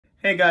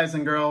Hey guys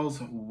and girls,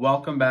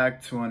 welcome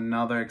back to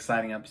another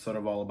exciting episode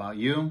of All About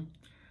You.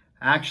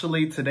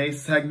 Actually,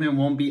 today's segment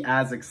won't be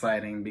as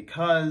exciting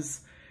because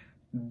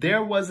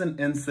there was an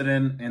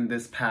incident in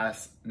this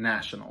past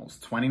Nationals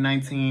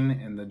 2019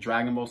 in the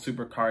Dragon Ball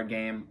Super card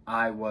game.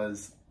 I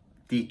was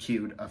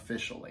DQ'd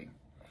officially.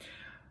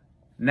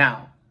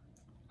 Now,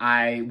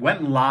 I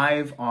went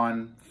live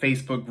on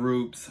Facebook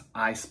groups,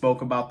 I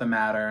spoke about the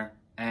matter,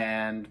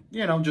 and,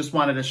 just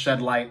wanted to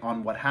shed light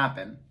on what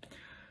happened.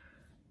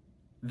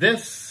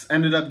 This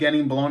ended up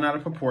getting blown out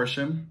of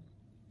proportion.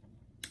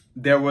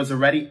 There was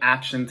already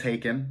action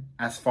taken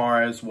as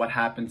far as what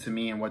happened to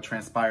me and what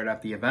transpired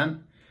at the event.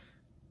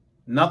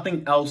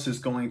 Nothing else is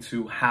going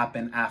to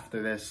happen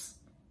after this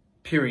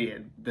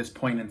period, this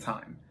point in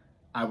time.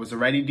 I was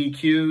already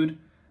DQ'd.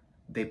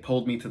 They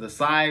pulled me to the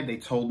side. They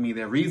told me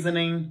their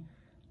reasoning.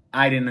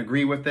 I didn't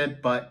agree with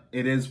it, but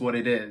it is what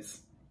it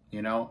is,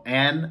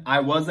 and I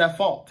was at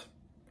fault.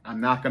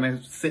 I'm not going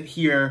to sit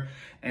here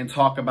and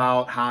talk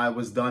about how I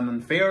was done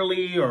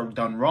unfairly or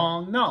done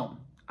wrong. No,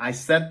 I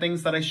said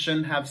things that I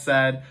shouldn't have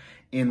said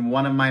in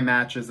one of my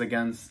matches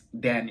against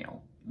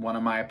Daniel, one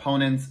of my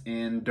opponents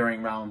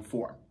during round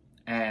 4.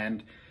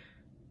 And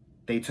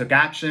they took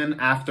action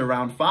after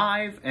round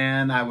 5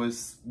 and I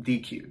was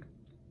DQ'd.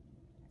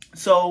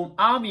 So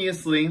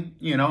obviously,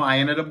 I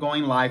ended up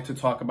going live to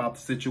talk about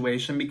the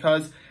situation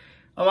because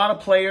a lot of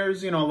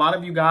players, a lot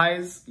of you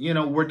guys,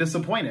 were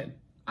disappointed.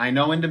 I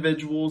know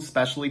individuals,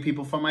 especially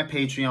people from my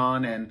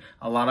Patreon and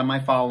a lot of my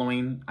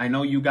following, I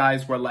know you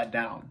guys were let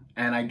down.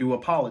 And I do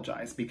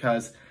apologize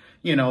because,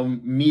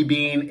 me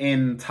being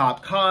in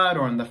top cut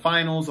or in the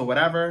finals or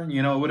whatever,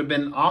 it would have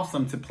been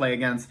awesome to play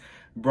against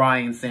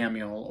Brian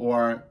Samuel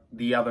or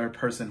the other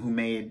person who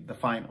made the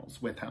finals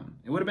with him.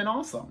 It would have been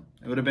awesome.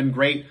 It would have been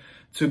great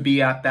to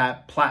be at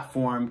that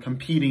platform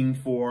competing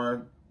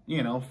for,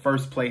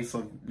 first place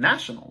of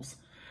nationals.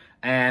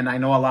 And I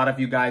know a lot of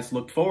you guys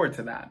look forward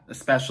to that,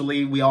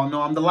 especially we all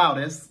know I'm the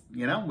loudest,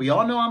 we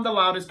all know I'm the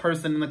loudest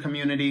person in the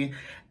community.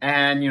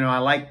 And, I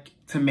like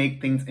to make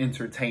things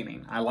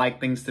entertaining. I like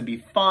things to be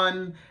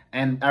fun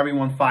and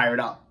everyone fired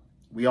up.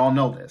 We all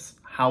know this.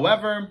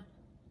 However,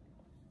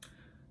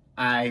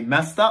 I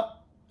messed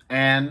up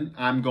and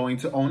I'm going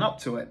to own up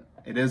to it.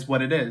 It is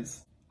what it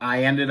is.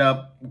 I ended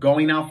up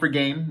going out for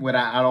game with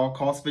At All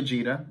Costs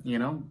Vegeta,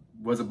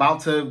 was about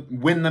to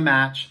win the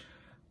match,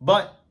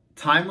 but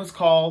time was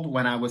called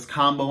when I was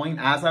comboing.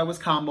 As I was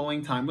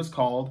comboing, time was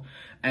called,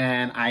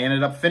 and I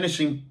ended up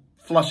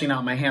flushing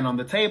out my hand on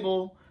the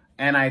table,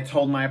 and I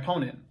told my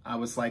opponent, I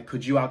was like,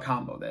 could you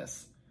out-combo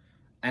this?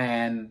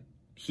 And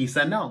he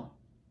said no.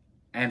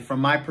 And from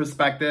my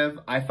perspective,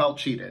 I felt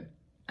cheated.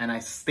 And I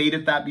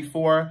stated that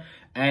before,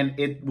 and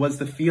it was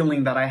the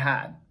feeling that I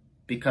had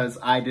because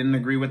I didn't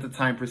agree with the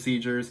time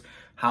procedures.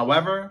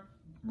 However,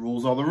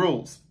 rules are the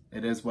rules.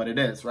 It is what it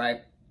is,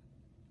 right?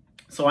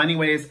 So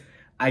anyways,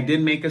 I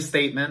did make a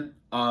statement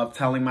of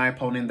telling my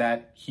opponent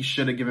that he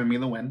should have given me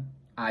the win.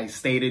 I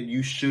stated,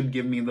 you should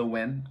give me the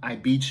win. I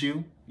beat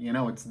you.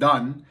 It's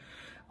done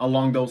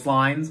along those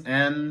lines.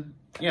 And,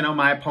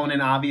 my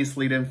opponent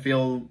obviously didn't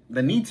feel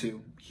the need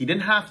to. He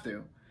didn't have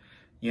to.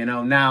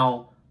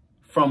 Now,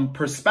 from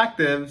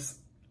perspectives,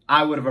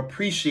 I would have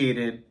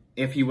appreciated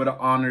if he would have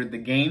honored the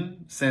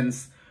game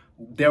since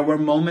there were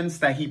moments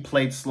that he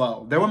played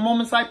slow. There were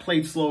moments I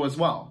played slow as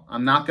well.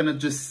 I'm not going to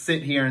just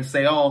sit here and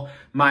say, oh,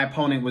 my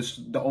opponent was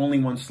the only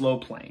one slow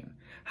playing.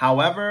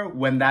 However,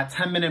 when that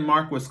 10-minute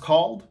mark was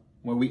called,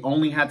 when we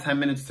only had 10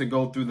 minutes to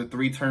go through the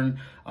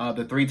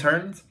three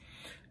turns,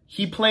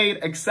 he played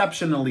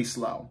exceptionally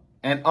slow,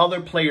 and other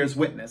players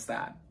witnessed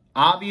that.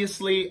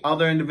 Obviously,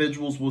 other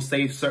individuals will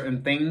say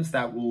certain things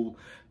that will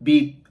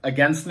be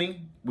against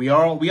me. We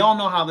all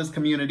know how this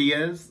community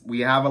is.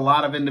 We have a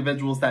lot of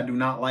individuals that do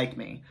not like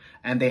me,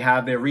 and they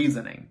have their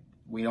reasoning.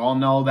 We all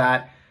know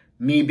that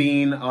me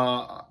being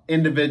an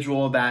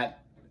individual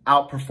that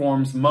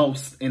outperforms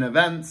most in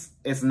events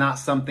is not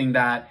something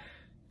that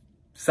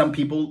some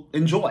people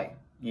enjoy.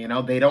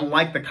 They don't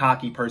like the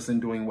cocky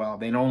person doing well.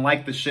 They don't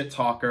like the shit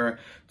talker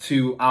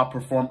to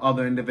outperform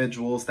other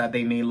individuals that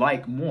they may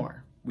like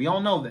more. We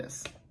all know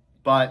this,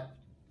 but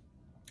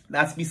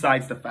that's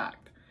besides the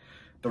fact.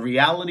 The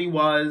reality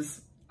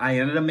was I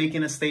ended up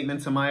making a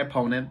statement to my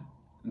opponent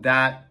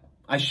that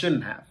I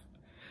shouldn't have.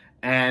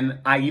 And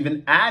I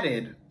even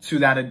added to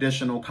that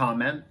additional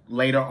comment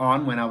later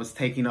on when I was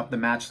taking up the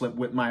match slip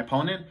with my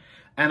opponent.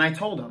 And I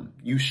told him,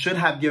 you should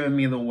have given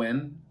me the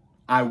win.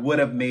 I would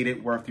have made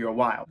it worth your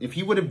while. If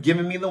he would have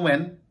given me the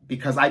win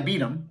because I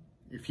beat him,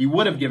 if he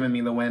would have given me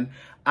the win,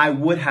 I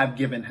would have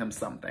given him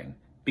something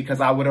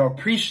because I would have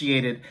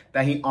appreciated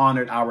that he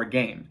honored our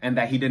game and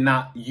that he did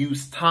not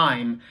use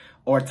time,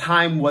 or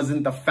time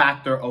wasn't the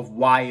factor of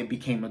why it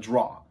became a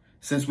draw.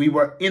 Since we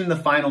were in the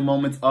final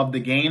moments of the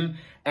game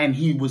and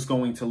he was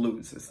going to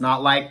lose. It's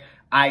not like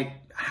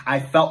I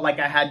felt like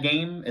I had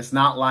game. It's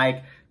not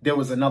like there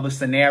was another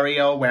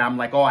scenario where I'm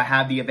like, oh, I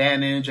had the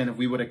advantage, and if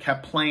we would have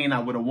kept playing, I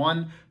would have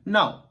won.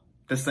 No,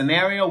 the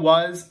scenario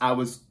was I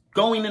was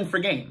going in for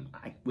game.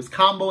 I was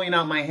comboing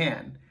out my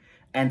hand,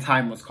 and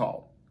time was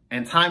called.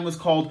 And time was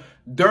called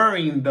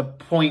during the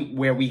point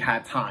where we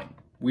had time.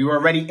 We were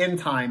already in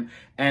time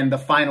and the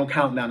final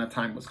countdown of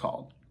time was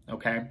called,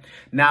 okay?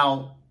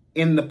 Now,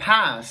 in the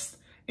past,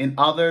 in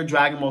other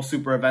Dragon Ball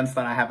Super events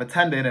that I have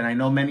attended, and I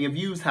know many of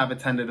you have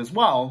attended as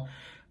well,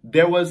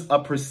 there was a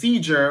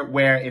procedure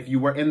where if you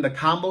were in the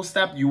combo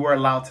step, you were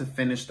allowed to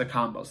finish the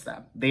combo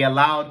step. They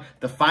allowed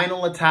the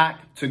final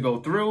attack to go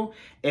through.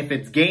 If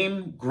it's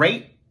game,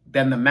 great.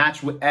 Then the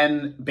match would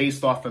end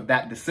based off of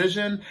that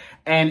decision.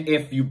 And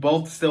if you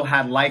both still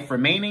had life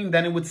remaining,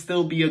 then it would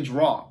still be a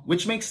draw,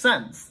 which makes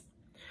sense.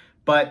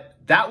 But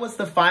that was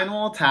the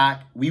final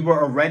attack. We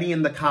were already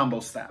in the combo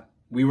step.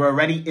 We were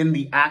already in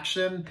the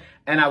action,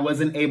 and I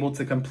wasn't able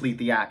to complete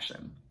the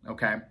action,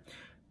 okay?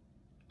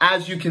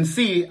 As you can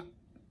see,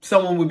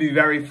 someone would be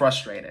very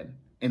frustrated.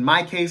 In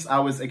my case, I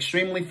was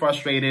extremely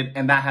frustrated,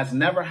 and that has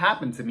never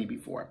happened to me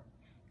before,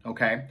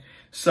 okay?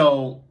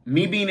 So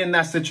me being in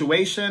that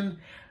situation,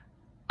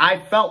 I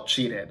felt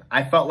cheated.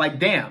 I felt like,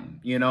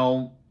 damn, you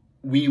know,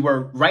 we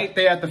were right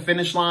there at the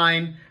finish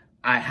line.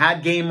 I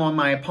had game on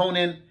my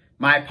opponent.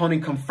 My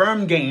opponent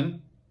confirmed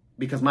game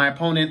because my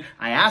opponent,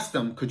 I asked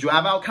him, could you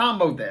have out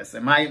comboed this?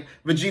 And my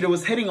Vegeta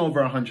was hitting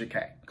over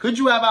 100K. Could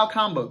you have out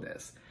comboed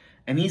this?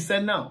 And he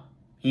said no.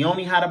 He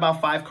only had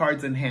about 5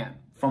 cards in hand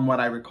from what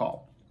I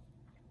recall.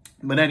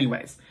 But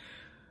anyways,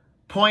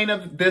 point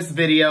of this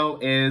video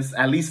is,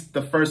 at least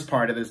the first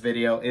part of this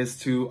video, is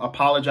to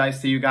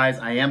apologize to you guys.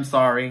 I am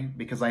sorry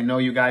because I know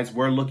you guys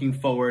were looking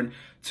forward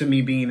to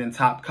me being in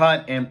Top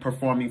Cut and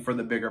performing for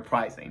the bigger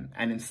prizing.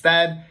 And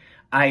instead,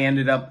 I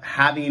ended up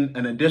having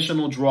an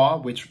additional draw,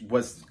 which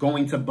was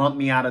going to bump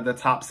me out of the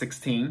top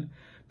 16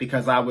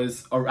 because I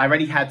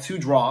already had 2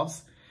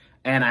 draws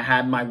and I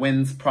had my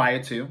wins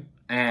prior to.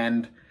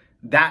 And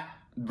that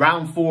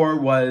round 4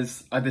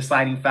 was a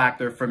deciding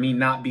factor for me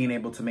not being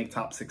able to make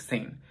top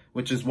 16.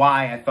 Which is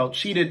why I felt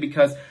cheated,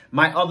 because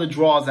my other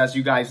draws, as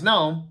you guys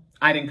know,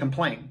 I didn't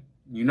complain.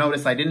 You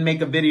notice I didn't make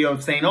a video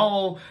of saying,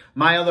 oh,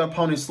 my other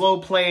opponent slow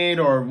played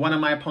or one of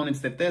my opponents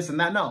did this and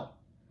that. No.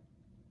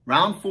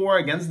 Round 4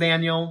 against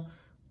Daniel,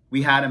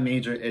 we had a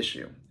major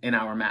issue in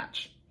our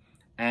match.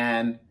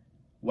 And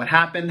what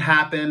happened,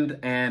 happened,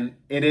 and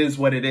it is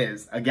what it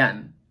is.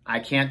 Again, I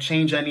can't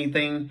change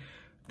anything.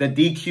 The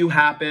DQ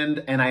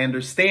happened, and I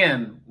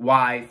understand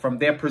why, from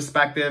their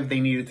perspective, they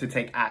needed to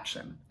take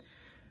action.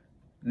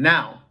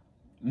 Now,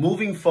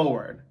 moving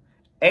forward,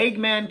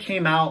 Eggman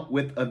came out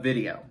with a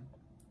video.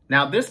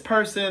 Now, this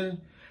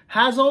person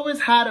has always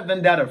had a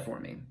vendetta for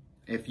me.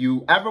 If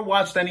you ever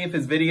watched any of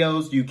his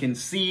videos, you can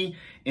see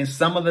in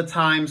some of the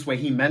times where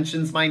he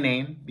mentions my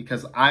name,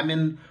 because I'm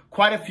in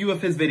quite a few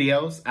of his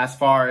videos as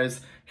far as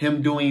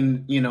him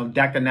doing, you know,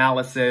 deck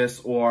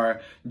analysis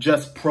or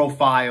just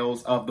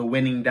profiles of the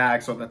winning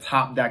decks or the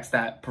top decks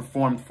that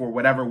performed for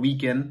whatever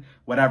weekend,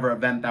 whatever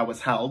event that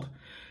was held.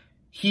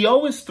 He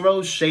always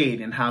throws shade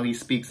in how he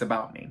speaks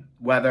about me,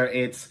 whether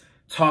it's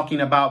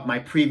talking about my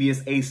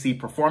previous AC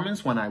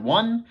performance when I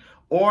won,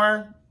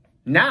 or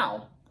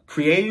now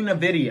creating a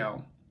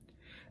video.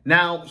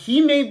 Now,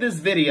 he made this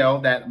video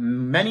that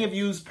many of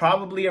you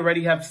probably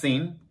already have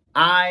seen.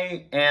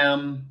 I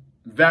am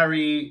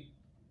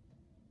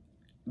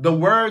the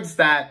words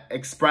that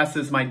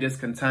expresses my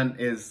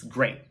discontent is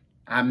great.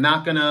 I'm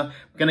not gonna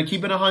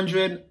keep it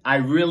 100. I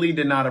really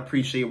did not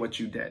appreciate what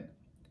you did.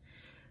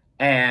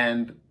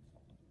 And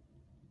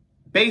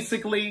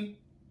basically,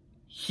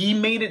 he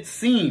made it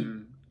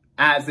seem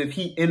as if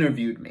he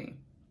interviewed me.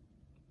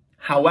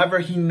 However,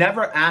 he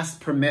never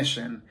asked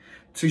permission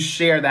to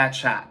share that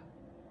chat.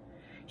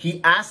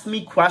 He asked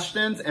me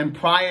questions, and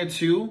prior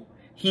to,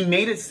 he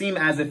made it seem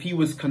as if he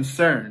was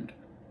concerned.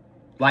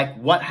 Like,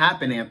 what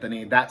happened,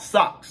 Anthony? That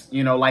sucks.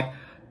 You know, like,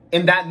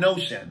 in that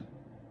notion.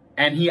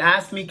 And he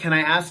asked me, can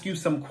I ask you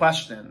some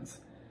questions?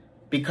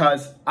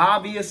 Because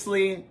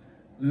obviously,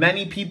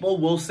 many people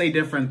will say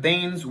different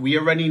things. We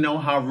already know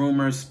how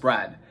rumors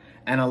spread.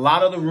 And a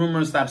lot of the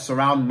rumors that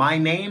surround my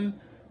name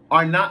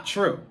are not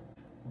true.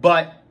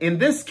 But in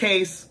this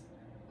case,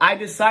 I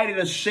decided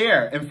to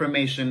share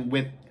information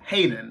with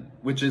Hayden,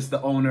 which is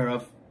the owner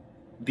of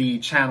the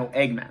channel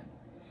Eggman.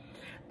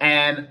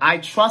 And I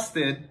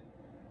trusted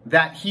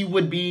that he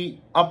would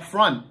be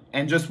upfront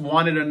and just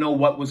wanted to know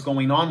what was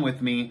going on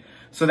with me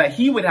so that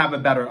he would have a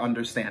better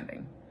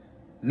understanding.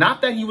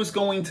 Not that he was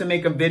going to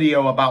make a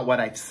video about what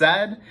I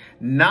said,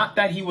 not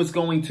that he was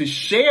going to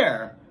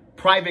share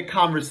private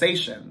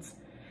conversations.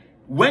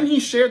 When he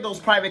shared those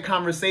private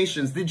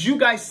conversations, did you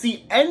guys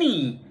see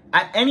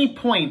at any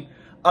point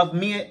of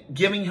me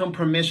giving him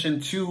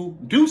permission to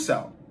do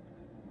so?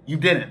 You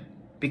didn't,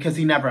 because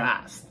he never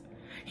asked.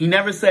 He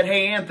never said,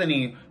 hey,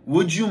 Anthony,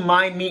 would you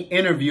mind me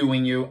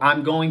interviewing you?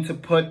 I'm going to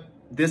put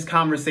this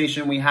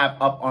conversation we have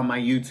up on my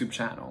YouTube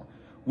channel.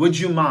 Would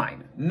you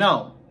mind?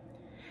 No.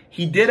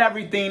 He did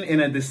everything in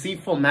a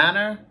deceitful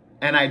manner,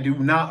 and I do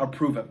not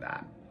approve of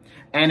that.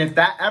 And if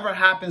that ever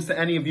happens to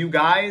any of you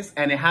guys,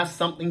 and it has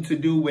something to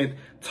do with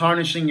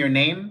tarnishing your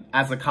name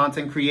as a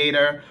content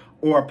creator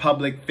or a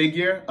public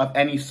figure of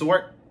any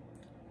sort,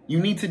 you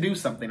need to do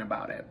something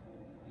about it.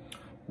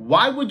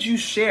 Why would you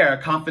share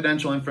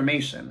confidential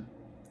information?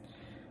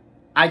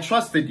 I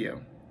trusted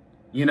you,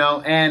 you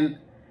know, and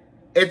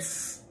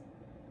it's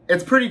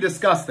pretty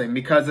disgusting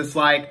because it's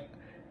like,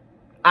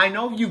 I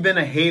know you've been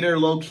a hater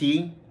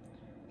low-key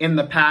in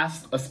the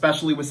past,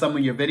 especially with some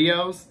of your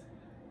videos,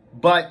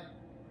 but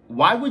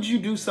why would you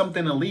do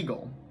something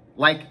illegal?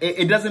 Like,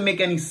 it doesn't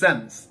make any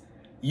sense.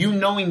 You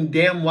knowing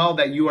damn well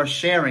that you are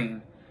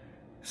sharing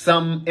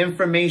some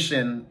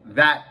information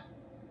that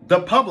the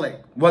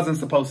public wasn't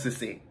supposed to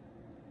see.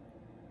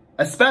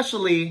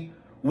 Especially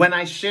when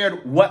I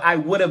shared what I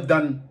would have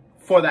done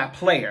for that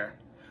player.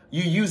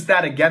 You used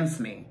that against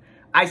me.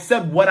 I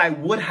said what I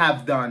would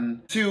have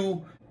done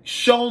to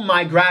show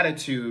my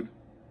gratitude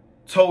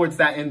towards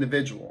that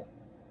individual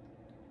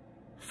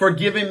for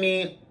giving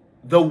me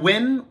the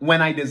win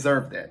when I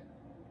deserved it.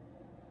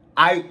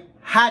 I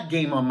had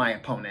game on my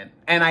opponent,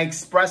 and I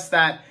expressed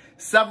that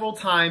several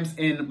times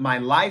in my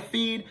live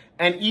feed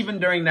and even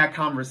during that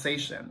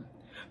conversation.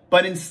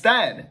 But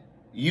instead,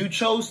 you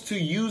chose to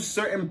use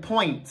certain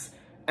points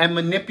and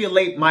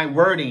manipulate my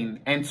wording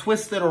and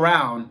twist it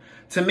around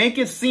to make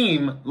it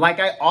seem like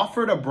I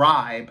offered a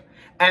bribe,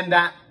 and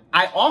that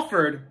I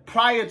offered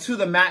prior to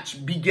the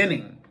match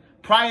beginning,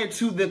 prior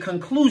to the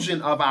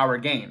conclusion of our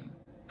game.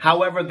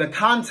 However, the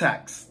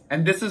context,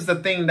 and this is the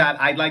thing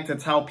that I'd like to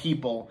tell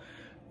people,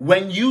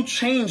 when you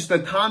change the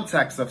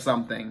context of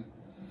something,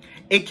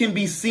 it can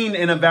be seen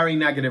in a very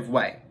negative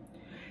way.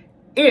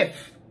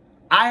 If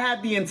I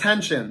had the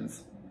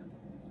intentions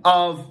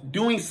of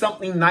doing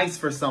something nice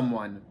for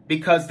someone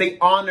because they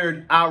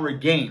honored our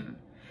game,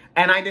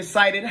 and I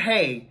decided,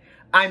 hey,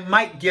 I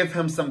might give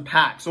him some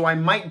packs, or I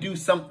might do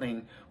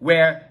something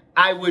where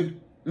I would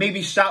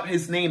maybe shout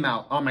his name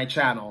out on my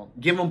channel,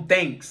 give him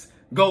thanks,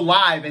 go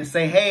live and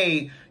say,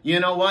 hey, you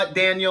know what,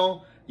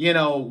 Daniel, you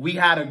know, we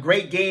had a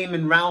great game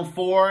in round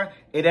 4.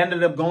 It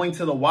ended up going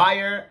to the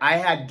wire. I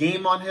had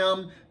game on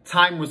him.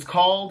 Time was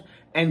called,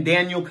 and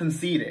Daniel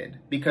conceded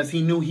because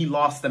he knew he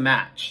lost the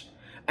match.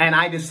 And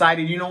I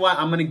decided, you know what,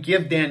 I'm going to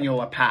give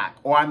Daniel a pack,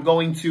 or I'm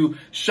going to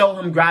show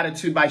him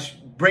gratitude by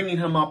bringing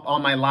him up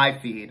on my live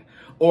feed,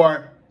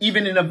 or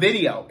even in a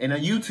video, in a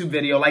YouTube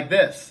video like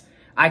this.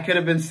 I could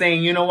have been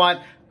saying, you know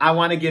what, I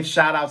want to give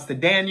shout outs to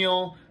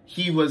Daniel.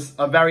 He was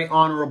a very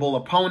honorable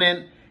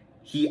opponent.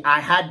 I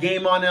had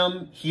game on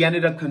him. He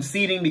ended up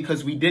conceding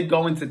because we did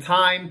go into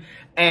time,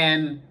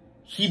 and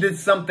he did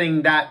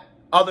something that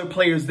other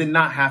players did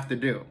not have to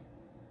do.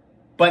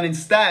 But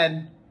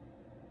instead,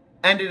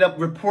 ended up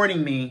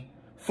reporting me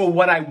for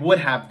what I would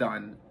have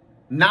done,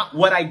 not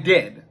what I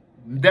did.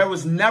 There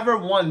was never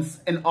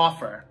once an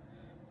offer.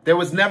 There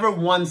was never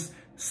once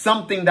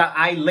something that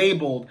I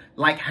labeled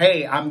like,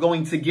 hey, I'm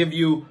going to give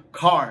you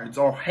cards,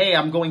 or hey,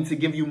 I'm going to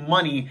give you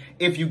money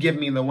if you give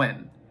me the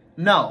win.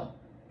 No,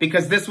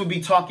 because this would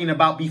be talking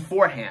about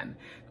beforehand.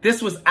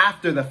 This was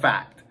after the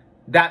fact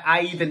that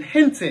I even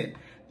hinted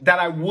that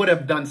I would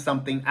have done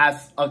something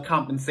as a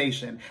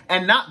compensation,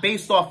 and not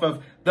based off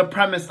of the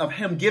premise of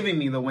him giving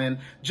me the win,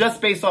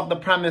 just based off the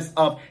premise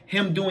of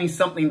him doing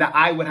something that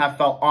I would have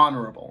felt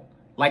honorable.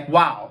 Like,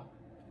 wow,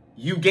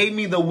 you gave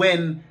me the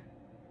win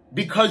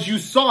because you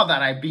saw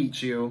that I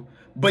beat you,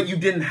 but you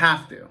didn't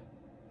have to.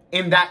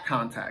 In that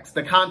context,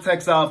 the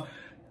context of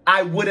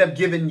I would have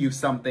given you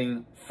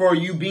something for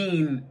you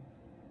being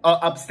an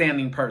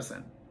upstanding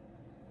person.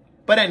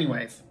 But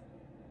anyways,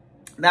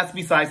 that's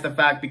besides the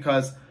fact,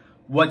 because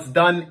what's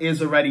done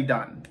is already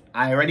done.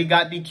 I already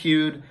got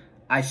DQ'd.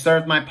 I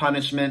served my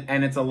punishment,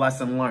 and it's a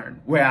lesson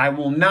learned where I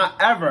will not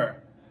ever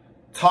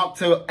talk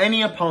to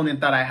any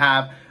opponent that I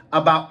have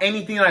about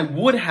anything I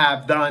would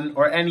have done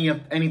or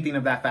anything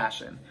of that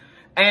fashion.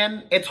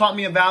 And it taught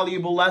me a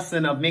valuable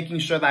lesson of making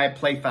sure that I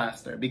play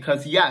faster,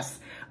 because yes,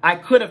 I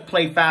could have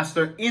played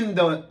faster in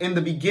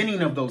the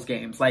beginning of those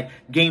games, like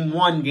game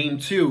 1, game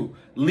 2,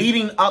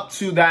 leading up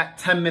to that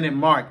 10-minute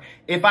mark.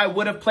 If I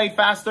would have played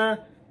faster,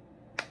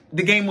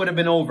 the game would have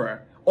been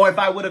over. Or if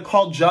I would have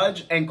called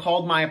judge and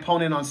called my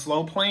opponent on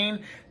slow playing,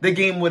 the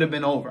game would have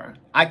been over.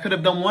 I could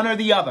have done one or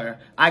the other.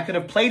 I could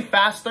have played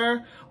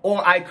faster,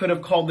 or I could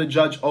have called the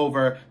judge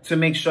over to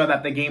make sure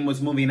that the game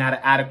was moving at an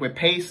adequate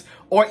pace,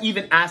 or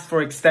even asked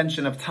for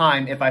extension of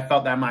time if I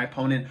felt that my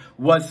opponent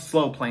was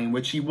slow playing,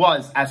 which he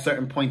was at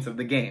certain points of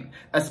the game,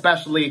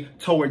 especially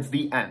towards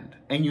the end.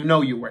 And you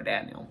know you were,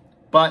 Daniel.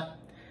 But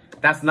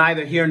that's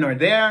neither here nor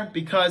there,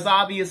 because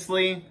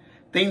obviously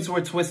things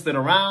were twisted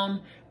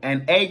around,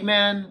 and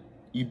Eggman,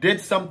 you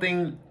did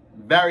something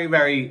very,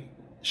 very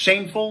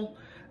shameful,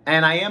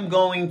 and I am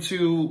going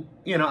to,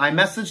 I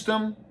messaged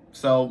him.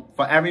 So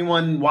for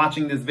everyone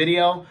watching this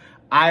video,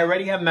 I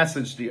already have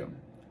messaged you,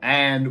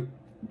 and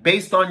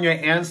based on your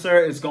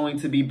answer is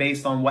going to be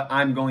based on what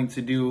I'm going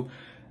to do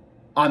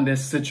on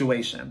this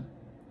situation.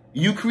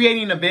 You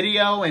creating a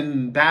video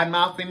and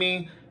bad-mouthing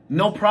me,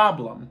 no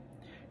problem.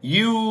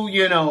 You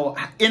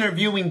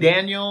interviewing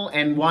Daniel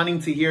and wanting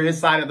to hear his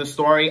side of the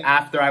story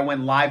after I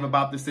went live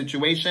about the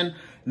situation,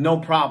 no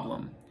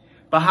problem.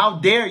 But how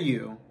dare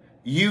you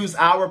use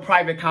our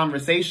private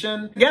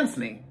conversation against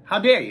me? How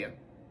dare you?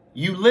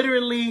 You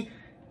literally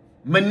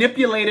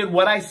manipulated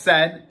what I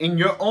said in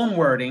your own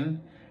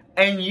wording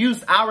and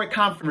used our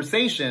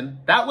conversation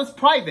that was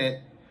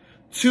private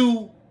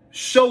to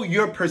show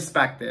your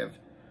perspective,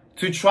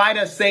 to try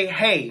to say,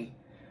 hey,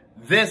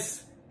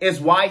 this is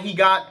why he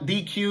got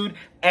DQ'd,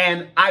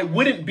 and I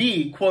wouldn't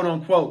be, quote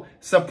unquote,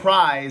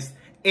 surprised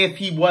if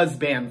he was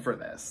banned for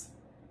this.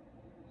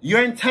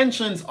 Your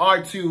intentions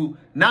are to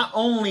not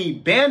only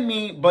ban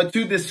me, but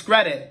to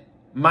discredit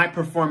my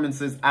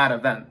performances at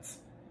events.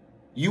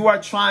 You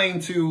are trying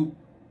to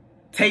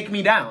take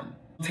me down,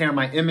 tear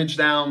my image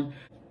down.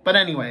 But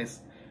anyways,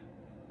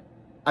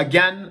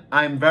 again,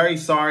 I'm very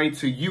sorry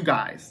to you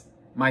guys,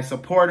 my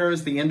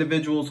supporters, the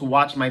individuals who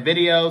watch my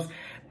videos,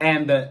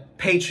 and the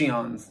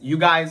Patreons. You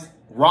guys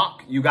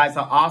rock. You guys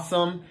are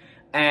awesome.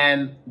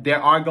 And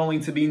there are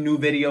going to be new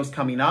videos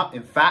coming up.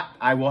 In fact,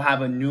 I will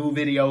have a new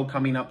video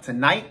coming up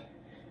tonight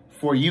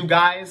for you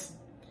guys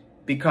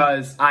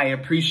because I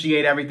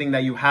appreciate everything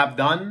that you have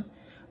done.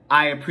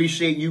 I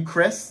appreciate you,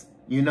 Chris.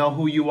 You know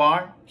who you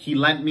are. He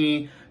lent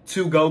me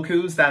 2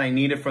 Gokus that I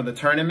needed for the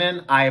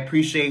tournament. I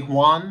appreciate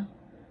Juan.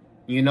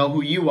 You know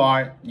who you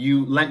are.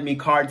 You lent me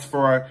cards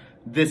for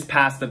this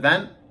past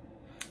event.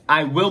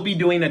 I will be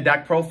doing a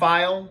deck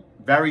profile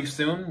very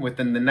soon,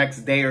 within the next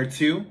day or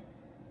two,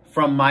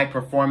 from my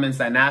performance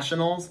at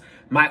Nationals.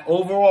 My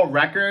overall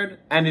record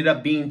ended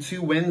up being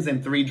 2 wins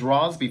and 3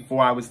 draws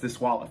before I was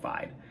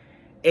disqualified.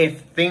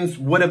 If things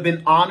would have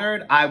been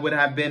honored, I would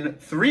have been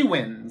 3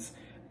 wins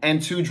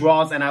and 2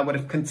 draws, and I would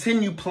have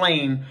continued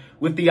playing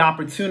with the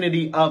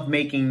opportunity of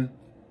making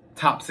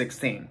top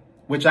 16,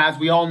 which, as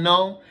we all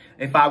know,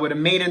 if I would have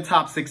made in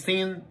top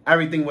 16,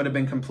 everything would have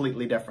been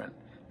completely different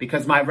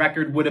because my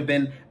record would have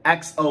been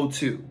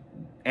X02.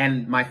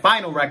 And my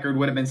final record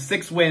would have been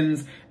 6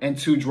 wins and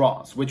 2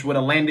 draws, which would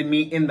have landed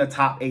me in the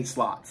top 8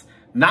 slots.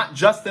 Not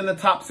just in the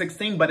top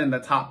 16, but in the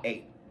top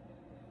 8.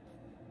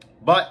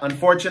 But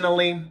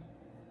unfortunately,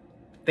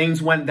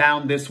 things went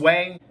down this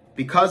way.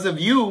 Because of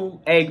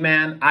you,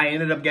 Eggman, I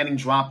ended up getting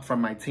dropped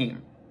from my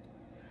team.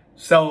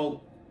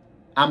 So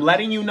I'm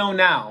letting you know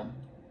now,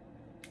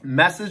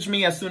 message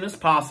me as soon as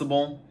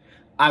possible.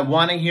 I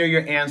want to hear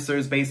your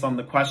answers based on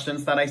the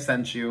questions that I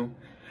sent you.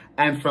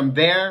 And from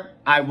there,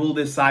 I will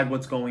decide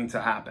what's going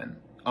to happen,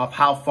 of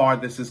how far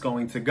this is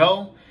going to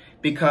go,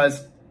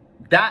 because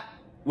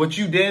what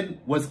you did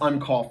was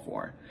uncalled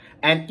for.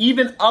 And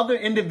even other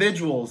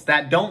individuals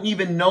that don't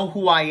even know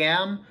who I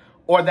am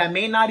or that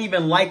may not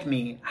even like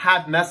me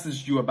have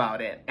messaged you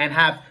about it and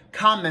have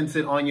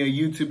commented on your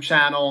YouTube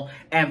channel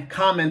and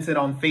commented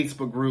on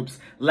Facebook groups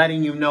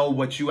letting you know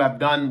what you have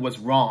done was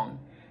wrong.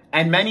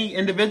 And many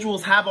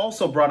individuals have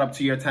also brought up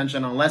to your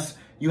attention, unless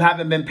you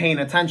haven't been paying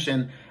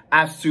attention,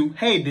 as to,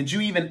 hey, did you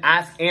even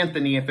ask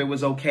Anthony if it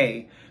was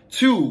okay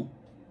to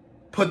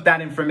put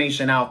that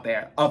information out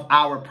there of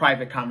our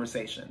private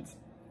conversations?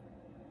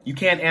 You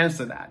can't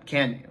answer that,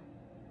 can you?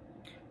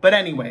 But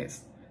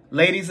anyways,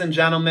 ladies and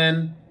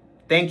gentlemen,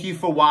 thank you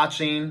for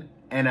watching.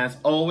 And as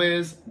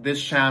always,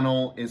 this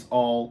channel is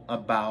all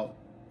about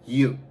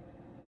you.